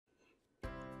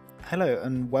Hello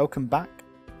and welcome back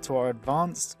to our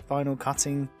advanced vinyl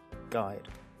cutting guide.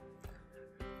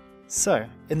 So,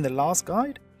 in the last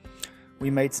guide, we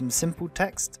made some simple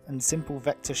text and simple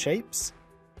vector shapes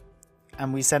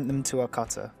and we sent them to our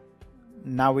cutter.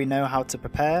 Now we know how to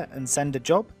prepare and send a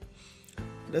job.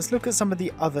 Let's look at some of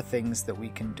the other things that we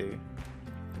can do.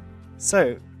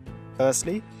 So,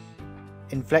 firstly,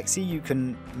 in Flexi you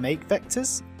can make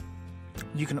vectors.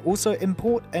 You can also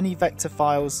import any vector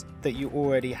files that you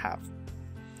already have.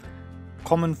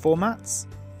 Common formats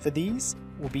for these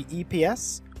will be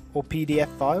EPS or PDF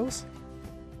files,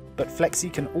 but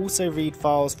Flexi can also read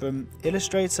files from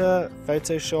Illustrator,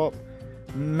 Photoshop,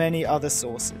 many other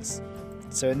sources.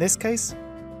 So in this case,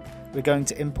 we're going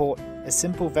to import a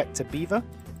simple vector beaver.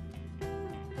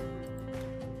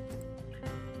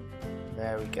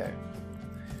 There we go.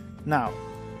 Now,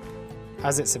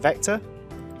 as it's a vector,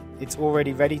 it's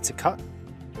already ready to cut.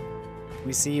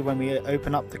 We see when we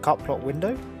open up the cut plot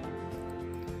window,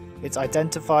 it's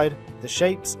identified the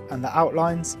shapes and the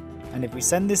outlines, and if we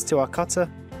send this to our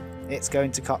cutter, it's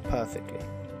going to cut perfectly.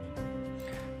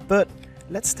 But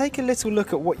let's take a little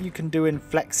look at what you can do in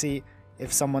Flexi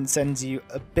if someone sends you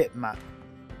a bitmap.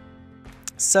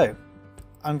 So,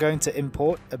 I'm going to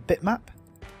import a bitmap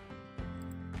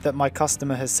that my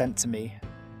customer has sent to me,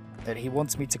 that he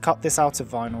wants me to cut this out of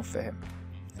vinyl for him.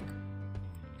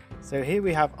 So here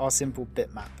we have our simple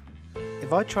bitmap.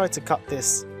 If I try to cut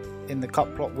this in the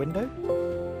cut plot window,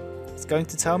 it's going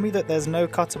to tell me that there's no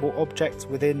cuttable object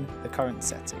within the current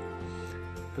setting,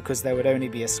 because there would only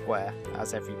be a square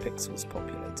as every pixel is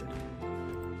populated.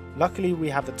 Luckily we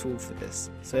have a tool for this.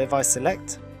 So if I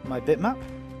select my bitmap,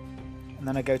 and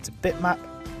then I go to bitmap,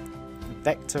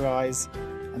 vectorize,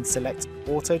 and select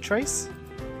auto trace,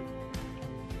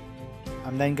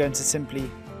 I'm then going to simply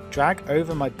drag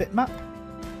over my bitmap.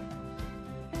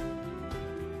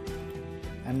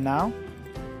 And now,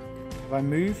 if I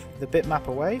move the bitmap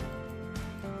away,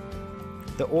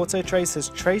 the auto trace has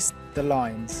traced the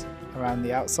lines around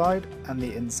the outside and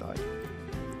the inside.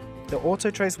 The auto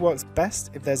trace works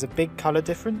best if there's a big color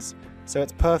difference, so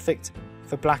it's perfect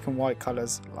for black and white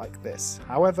colors like this.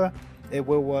 However, it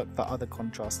will work for other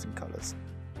contrasting colors.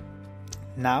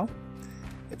 Now,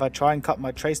 if I try and cut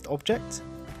my traced object,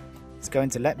 it's going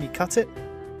to let me cut it,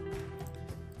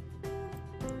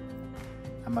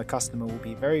 and my customer will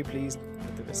be very pleased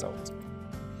with the result.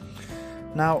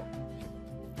 Now,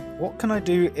 what can I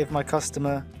do if my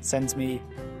customer sends me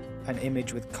an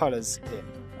image with colours in,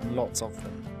 and lots of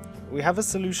them? We have a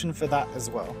solution for that as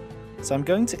well. So I'm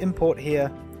going to import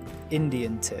here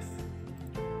Indian TIFF.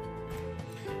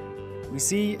 We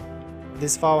see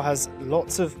this file has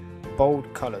lots of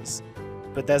bold colours,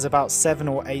 but there's about 7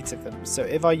 or 8 of them. So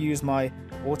if I use my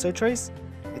auto trace,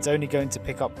 it's only going to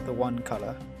pick up the one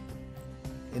colour.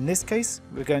 In this case,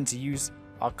 we're going to use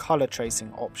our colour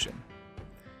tracing option.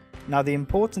 Now the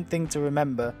important thing to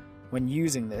remember when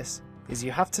using this is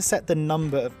you have to set the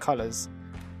number of colours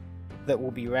that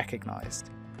will be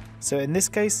recognised. So in this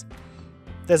case,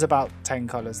 there's about 10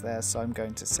 colours there, so I'm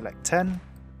going to select 10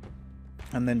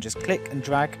 and then just click and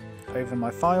drag over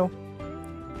my file.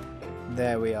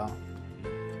 There we are.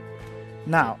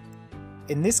 Now,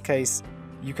 in this case,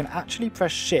 you can actually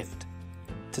press Shift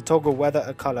to toggle whether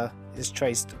a colour is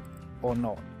traced or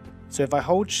not. So if I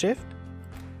hold Shift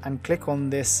and click on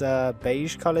this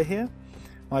beige colour here,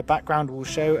 my background will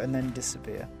show and then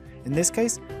disappear. In this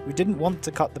case, we didn't want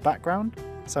to cut the background,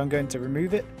 so I'm going to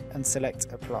remove it and select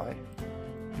Apply.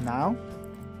 Now,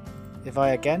 if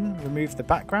I again remove the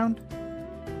background,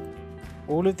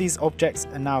 all of these objects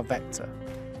are now vector.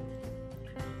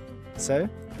 So,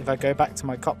 if I go back to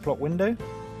my cut plot window,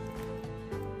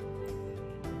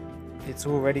 it's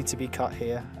all ready to be cut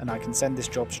here, and I can send this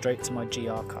job straight to my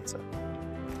GR cutter.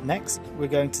 Next, we're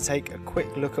going to take a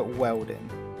quick look at welding.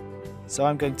 So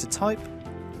I'm going to type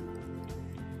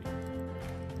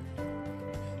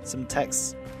some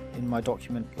text in my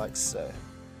document like so.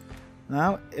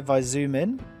 Now, if I zoom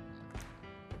in,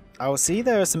 I will see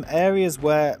there are some areas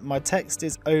where my text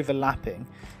is overlapping.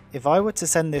 If I were to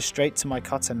send this straight to my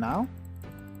cutter now,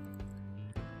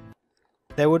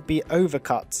 there would be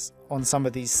overcuts on some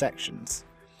of these sections.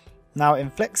 Now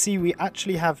in Flexi we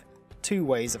actually have two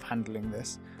ways of handling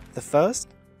this. The first,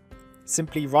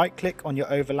 simply right click on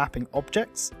your overlapping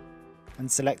objects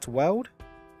and select weld,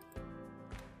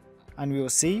 and we will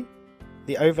see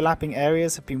the overlapping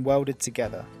areas have been welded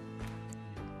together.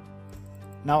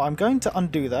 Now I'm going to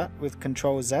undo that with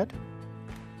Ctrl Z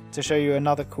to show you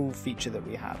another cool feature that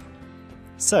we have.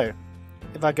 So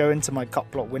if I go into my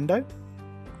cut plot window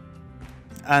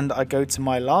and I go to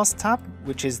my last tab,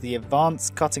 which is the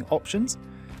advanced cutting options,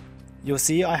 you'll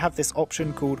see I have this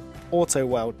option called Auto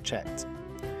Weld Checked.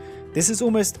 This is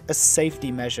almost a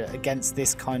safety measure against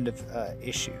this kind of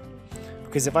issue,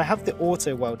 because if I have the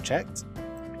Auto Weld checked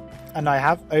and I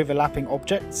have overlapping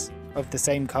objects of the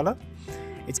same color,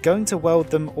 it's going to weld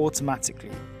them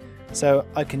automatically. So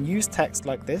I can use text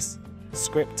like this,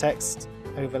 script text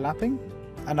overlapping,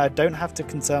 and I don't have to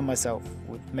concern myself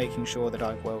with making sure that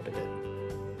I've welded it.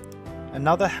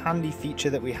 Another handy feature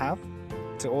that we have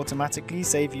to automatically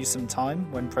save you some time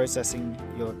when processing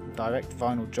your direct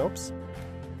vinyl jobs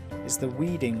is the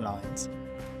weeding lines.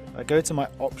 I go to my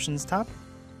options tab.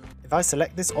 If I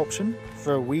select this option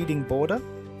for a weeding border,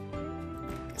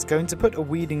 it's going to put a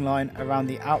weeding line around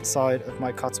the outside of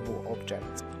my cuttable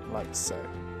object, like so.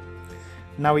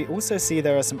 Now we also see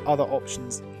there are some other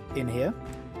options in here,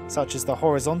 such as the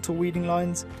horizontal weeding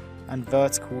lines and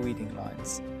vertical weeding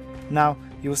lines. Now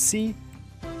you'll see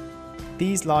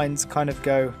these lines kind of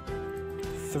go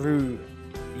through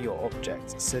your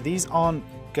object, so these aren't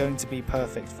going to be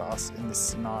perfect for us in this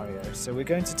scenario. So we're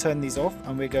going to turn these off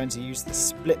and we're going to use the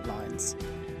split lines.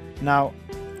 Now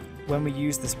when we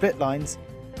use the split lines,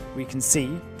 we can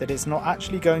see that it's not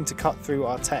actually going to cut through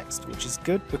our text, which is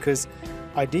good because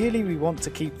ideally we want to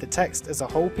keep the text as a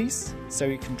whole piece so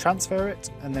we can transfer it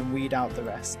and then weed out the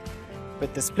rest.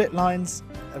 But the split lines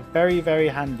are very, very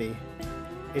handy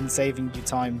in saving you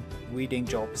time weeding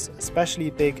jobs, especially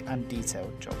big and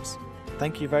detailed jobs.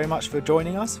 Thank you very much for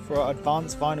joining us for our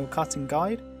advanced vinyl cutting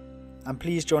guide, and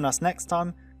please join us next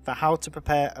time for how to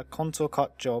prepare a contour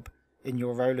cut job in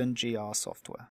your Roland GR software.